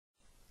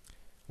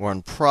We're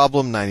on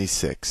problem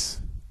 96.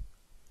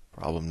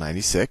 Problem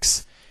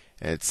 96.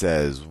 And it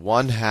says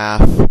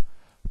 1/2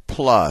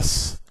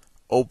 plus,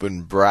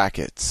 open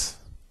brackets,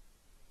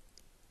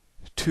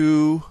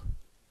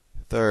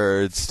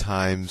 2/3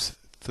 times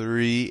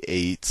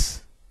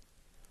 3/8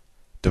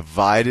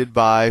 divided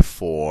by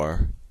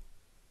 4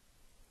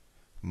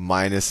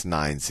 minus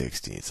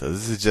 9/16. So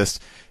this is just,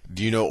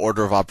 do you know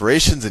order of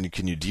operations and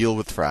can you deal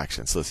with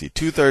fractions? So let's see,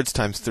 2/3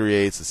 times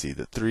 3/8. Let's see,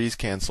 the 3's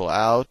cancel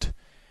out.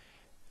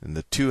 And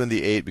the 2 and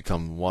the 8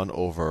 become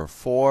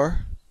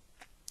 1/4.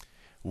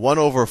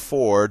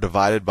 1/4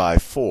 divided by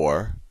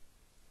 4.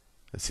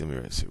 Let's see,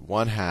 let me see.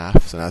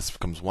 1/2. So now this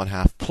becomes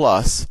 1/2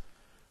 plus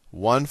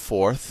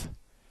 1/4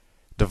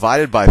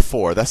 divided by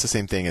 4. That's the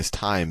same thing as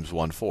times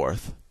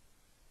 1/4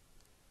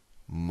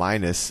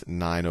 minus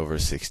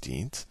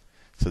 9/16.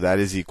 So that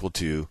is equal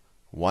to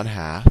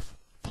 1/2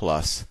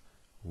 plus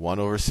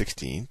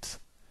 1/16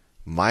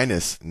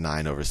 minus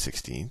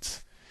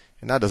 9/16.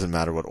 And now it doesn't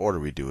matter what order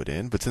we do it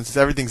in, but since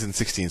everything's in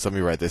 16, so let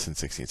me write this in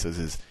 16. So this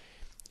is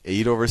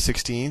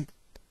 8/16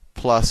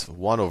 plus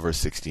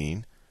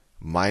 1/16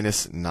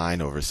 minus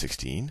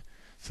 9/16.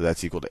 So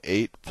that's equal to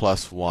 8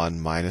 plus 1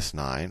 minus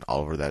 9,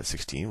 all over that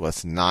 16. Well,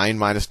 that's 9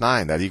 minus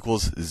 9. That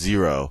equals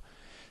 0.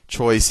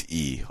 Choice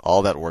E.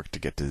 All that work to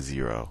get to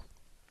 0.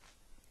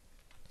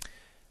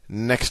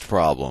 Next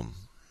problem.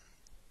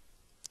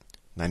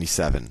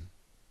 97.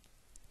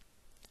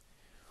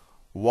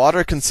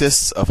 Water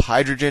consists of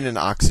hydrogen and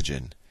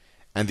oxygen,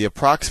 and the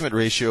approximate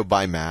ratio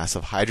by mass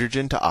of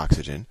hydrogen to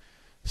oxygen,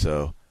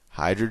 so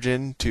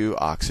hydrogen to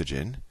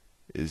oxygen,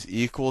 is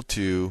equal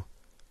to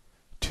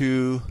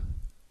 2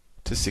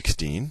 to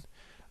 16.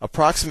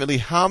 Approximately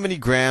how many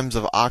grams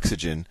of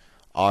oxygen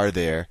are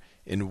there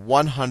in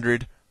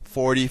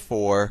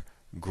 144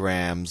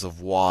 grams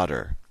of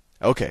water?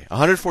 Okay,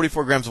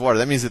 144 grams of water.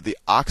 That means that the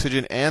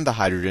oxygen and the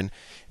hydrogen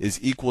is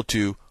equal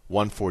to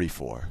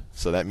 144.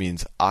 So that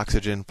means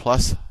oxygen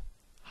plus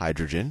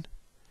hydrogen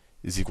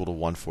is equal to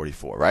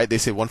 144, right? They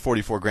say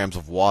 144 grams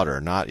of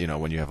water, not,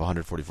 when you have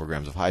 144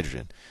 grams of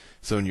hydrogen.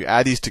 So when you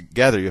add these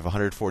together, you have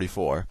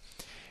 144.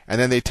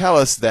 And then they tell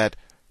us that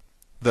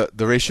the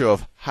ratio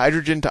of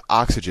hydrogen to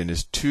oxygen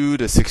is 2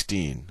 to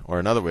 16. Or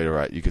another way to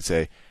write, you could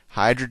say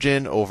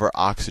hydrogen over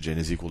oxygen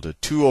is equal to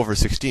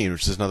 2/16,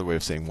 which is another way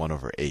of saying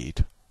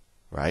 1/8,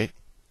 right?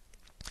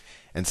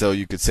 And so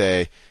you could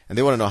say, and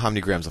they want to know how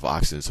many grams of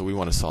oxygen, so we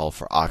want to solve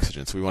for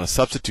oxygen. So we want to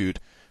substitute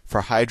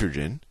for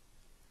hydrogen.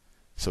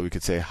 So we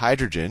could say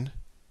hydrogen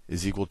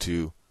is equal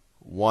to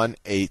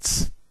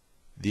 1/8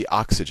 the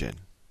oxygen,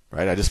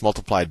 right? I just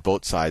multiplied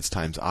both sides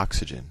times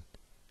oxygen.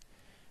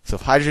 So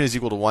if hydrogen is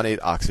equal to 1/8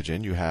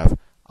 oxygen, you have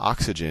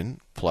oxygen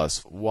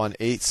plus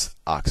 1/8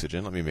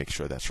 oxygen. Let me make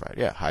sure that's right.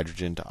 Yeah,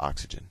 hydrogen to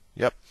oxygen.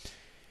 Yep.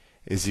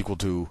 Is equal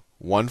to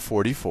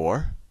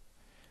 144.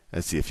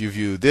 Let's see, if you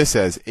view this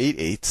as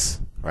 8/8,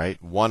 right?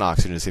 1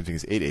 oxygen is the same thing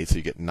as 8/8, so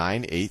you get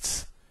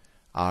 9/8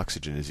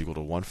 oxygen is equal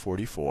to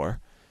 144.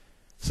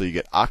 So you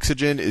get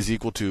oxygen is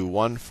equal to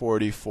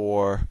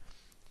 144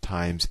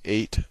 times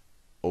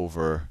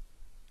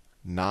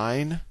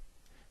 8/9.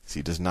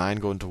 See, does 9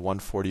 go into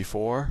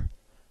 144? I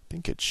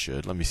think it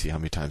should. Let me see how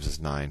many times is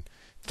 9.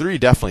 3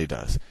 definitely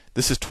does.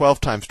 This is 12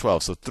 times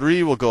 12, so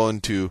 3 will go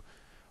into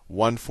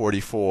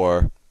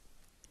 144.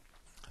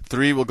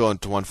 3 will go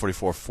into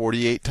 144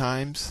 48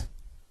 times.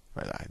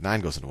 Right,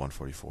 9 goes into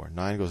 144.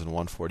 9 goes into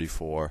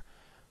 144.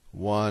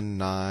 1,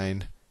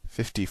 9,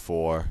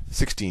 54,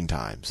 16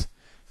 times.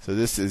 So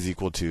this is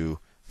equal to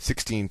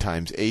 16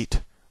 times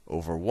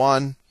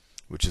 8/1,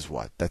 which is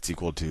what? That's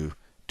equal to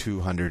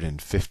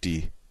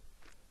 250.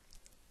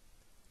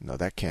 No,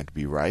 that can't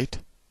be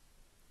right.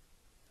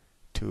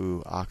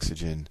 2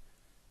 oxygen.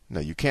 No,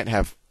 you can't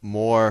have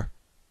more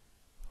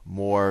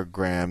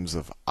grams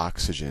of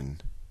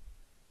oxygen.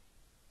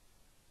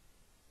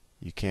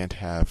 You can't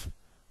have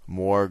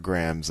more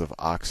grams of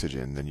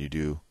oxygen than you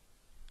do.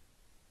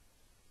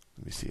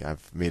 Let me see,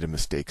 I've made a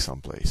mistake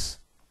someplace.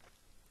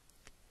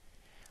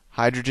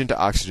 Hydrogen to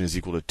oxygen is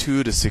equal to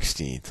 2 to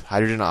 16th.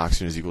 Hydrogen to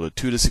oxygen is equal to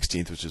 2 to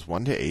 16th, which is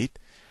 1 to 8.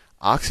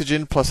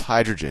 Oxygen plus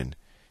hydrogen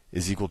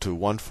is equal to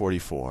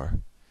 144.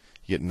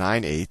 You get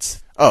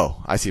 9/8.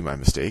 Oh, I see my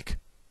mistake.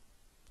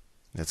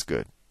 That's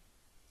good.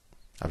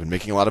 I've been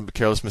making a lot of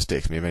careless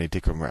mistakes. Maybe I need to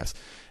take some rest.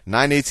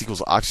 9/8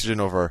 equals oxygen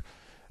over,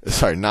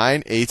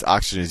 9/8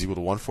 oxygen is equal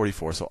to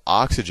 144. So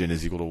oxygen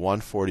is equal to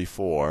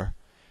 144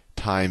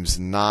 times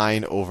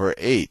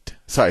 9/8.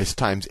 Sorry, it's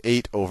times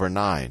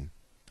 8/9.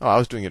 Oh, I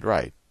was doing it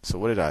right. So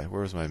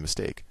where was my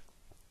mistake?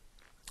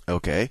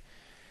 Okay.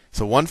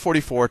 So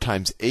 144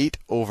 times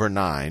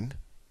 8/9,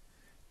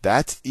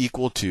 that's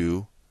equal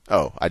to,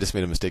 oh, I just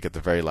made a mistake at the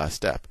very last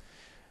step.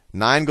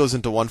 9 goes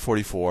into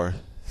 144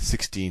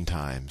 16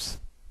 times.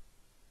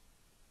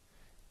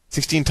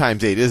 16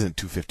 times 8 isn't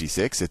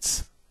 256,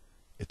 it's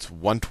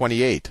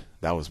 128.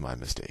 That was my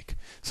mistake.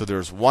 So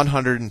there's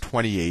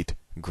 128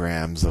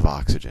 grams of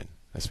oxygen.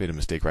 I just made a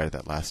mistake right at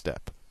that last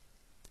step.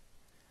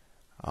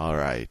 All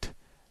right.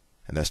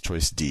 And that's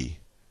choice D.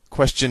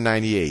 Question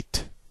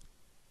 98.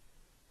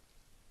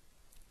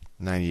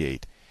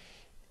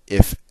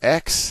 if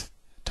x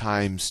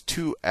times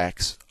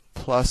 2x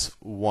plus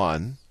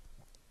 1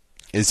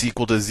 is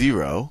equal to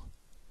 0,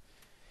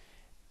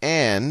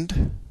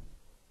 and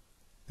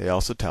they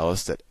also tell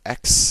us that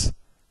x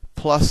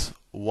plus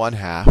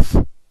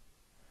 1/2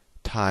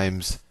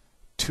 times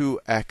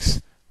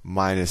 2x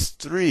minus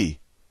 3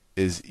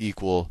 is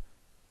equal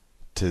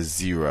to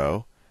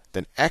 0,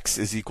 then x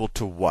is equal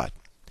to what?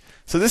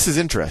 So this is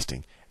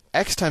interesting.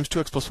 X times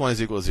 2x plus 1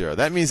 is equal to 0.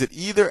 That means that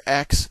either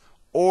x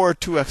or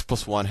 2x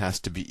plus 1 has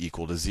to be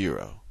equal to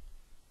 0,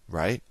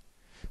 right?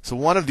 So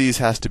one of these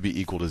has to be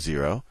equal to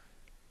 0.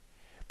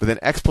 But then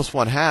x plus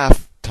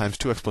 1/2 times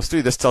 2x plus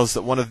 3, this tells us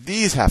that one of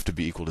these have to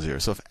be equal to 0.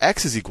 So if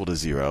x is equal to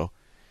 0,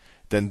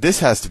 then this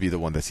has to be the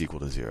one that's equal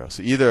to 0.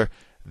 So either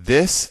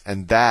this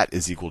and that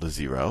is equal to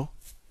 0,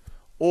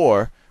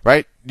 or,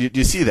 right,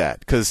 you see that?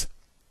 Because,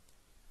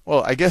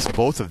 well, I guess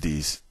both of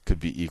these could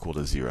be equal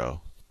to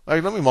 0.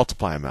 Let me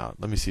multiply them out.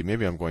 Let me see.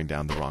 Maybe I'm going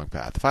down the wrong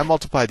path. If I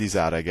multiply these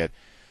out, I get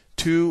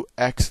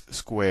 2x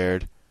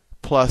squared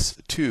plus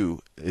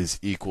 2 is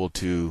equal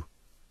to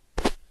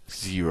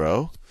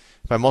 0.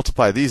 If I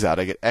multiply these out,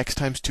 I get x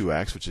times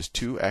 2x, which is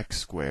 2x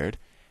squared,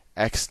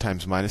 x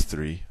times minus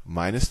 3,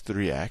 minus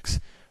 3x,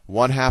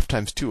 1/2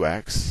 times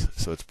 2x,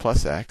 so it's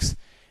plus x,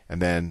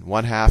 and then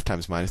 1/2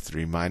 times minus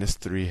 3, minus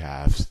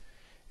 3/2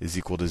 is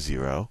equal to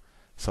 0.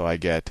 So I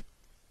get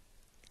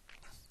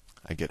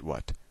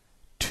what?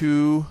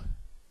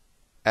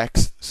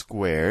 2x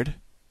squared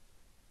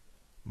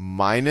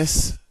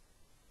minus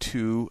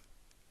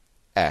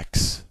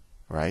 2x,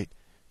 right?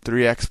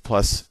 3x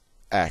plus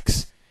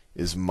x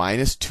is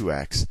minus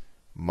 2x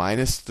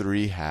minus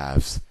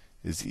 3/2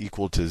 is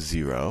equal to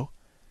 0.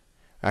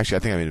 Actually, I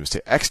think I made a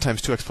mistake. X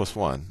times 2x plus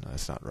 1.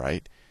 That's not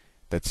right.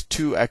 That's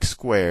 2x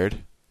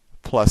squared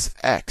plus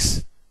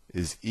x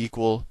is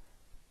equal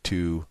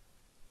to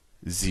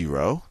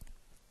 0.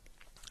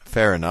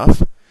 Fair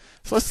enough.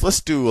 So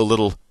let's do a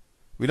little.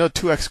 We know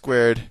 2x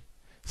squared,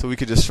 so we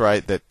could just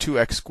write that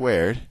 2x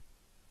squared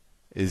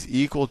is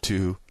equal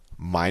to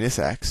minus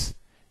x,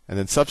 and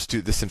then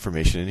substitute this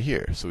information in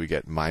here. So we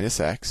get minus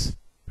x,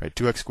 right?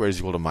 2x squared is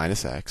equal to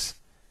minus x.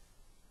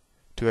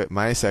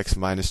 Minus x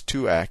minus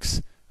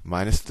 2x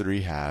minus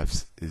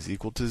 3/2 is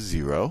equal to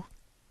 0.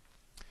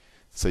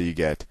 So you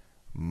get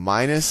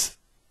minus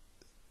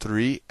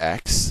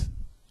 3x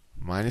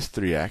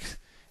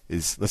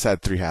is, let's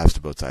add 3/2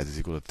 to both sides, is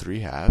equal to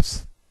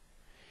 3/2.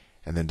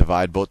 And then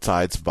divide both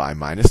sides by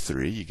minus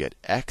 3. You get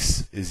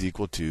x is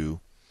equal to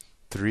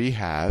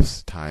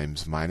 3/2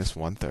 times minus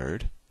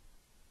 1/3.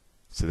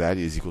 So that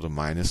is equal to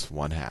minus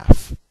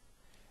 1/2.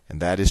 And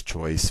that is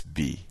choice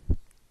B.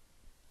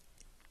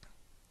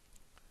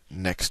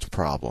 Next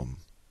problem.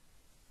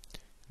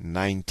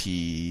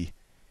 99.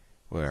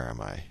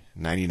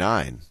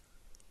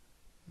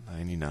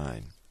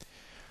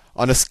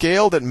 On a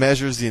scale that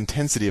measures the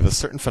intensity of a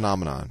certain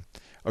phenomenon,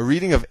 a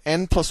reading of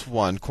n plus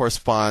 1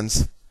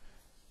 corresponds.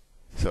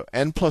 So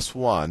n plus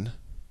 1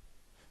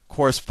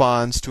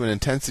 corresponds to an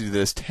intensity that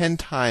is 10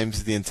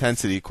 times the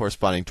intensity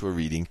corresponding to a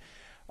reading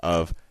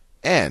of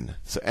n.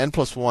 So n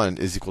plus 1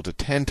 is equal to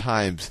 10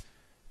 times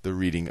the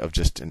reading of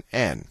just an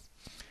n.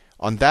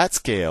 On that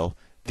scale,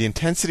 the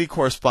intensity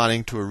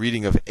corresponding to a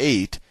reading of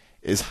 8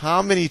 is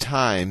how many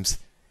times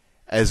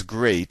as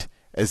great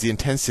as the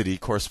intensity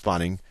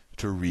corresponding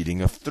to a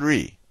reading of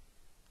 3?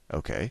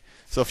 Okay,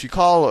 so if you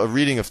call a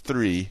reading of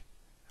 3,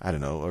 I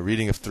don't know, a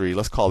reading of 3,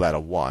 let's call that a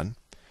 1.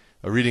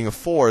 A reading of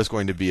 4 is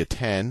going to be a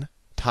 10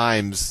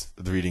 times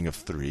the reading of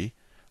 3.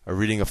 A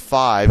reading of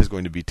 5 is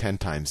going to be 10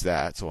 times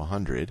that, so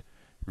 100.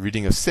 A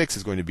reading of 6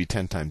 is going to be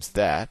 10 times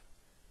that,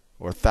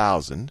 or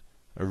 1,000.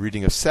 A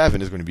reading of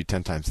 7 is going to be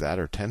 10 times that,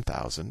 or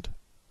 10,000.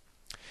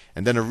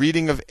 And then a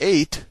reading of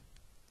 8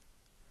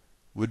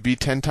 would be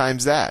 10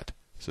 times that.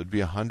 So it would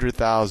be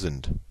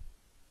 100,000.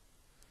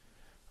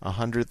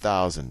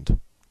 100,000.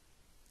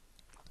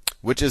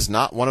 Which is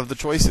not one of the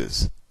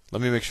choices.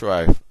 Let me make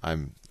sure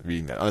I'm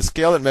reading that. On a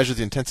scale that measures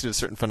the intensity of a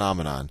certain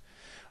phenomenon,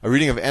 a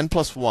reading of n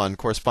plus 1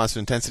 corresponds to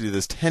an intensity that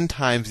is 10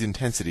 times the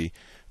intensity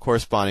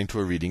corresponding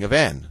to a reading of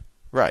n.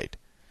 Right.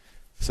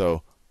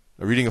 So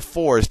a reading of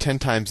 4 is 10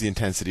 times the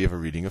intensity of a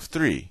reading of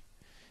 3.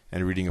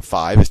 And a reading of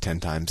 5 is 10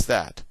 times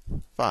that.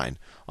 Fine.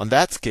 On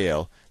that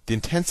scale, the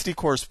intensity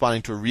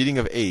corresponding to a reading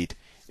of 8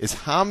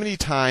 is how many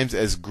times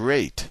as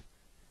great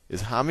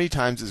as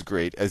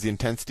the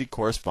intensity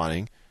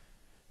corresponding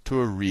to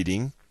a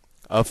reading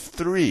of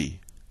 3.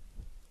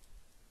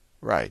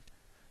 Right.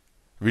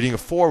 A reading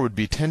of 4 would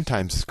be 10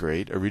 times as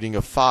great. A reading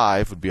of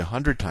 5 would be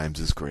 100 times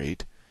as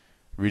great.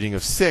 A reading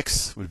of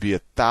 6 would be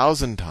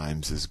 1,000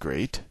 times as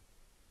great.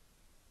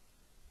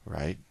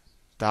 Right?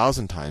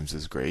 1,000 times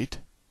as great.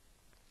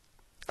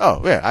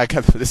 Oh, yeah, I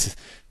got this.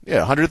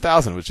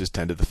 100,000, which is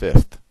 10 to the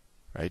 5th.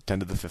 Right? 10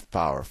 to the 5th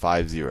power,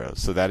 5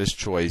 zeros. So that is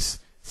choice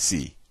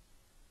C.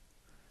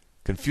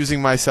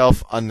 Confusing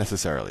myself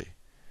unnecessarily.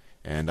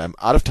 And I'm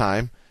out of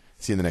time.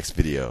 See you in the next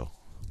video.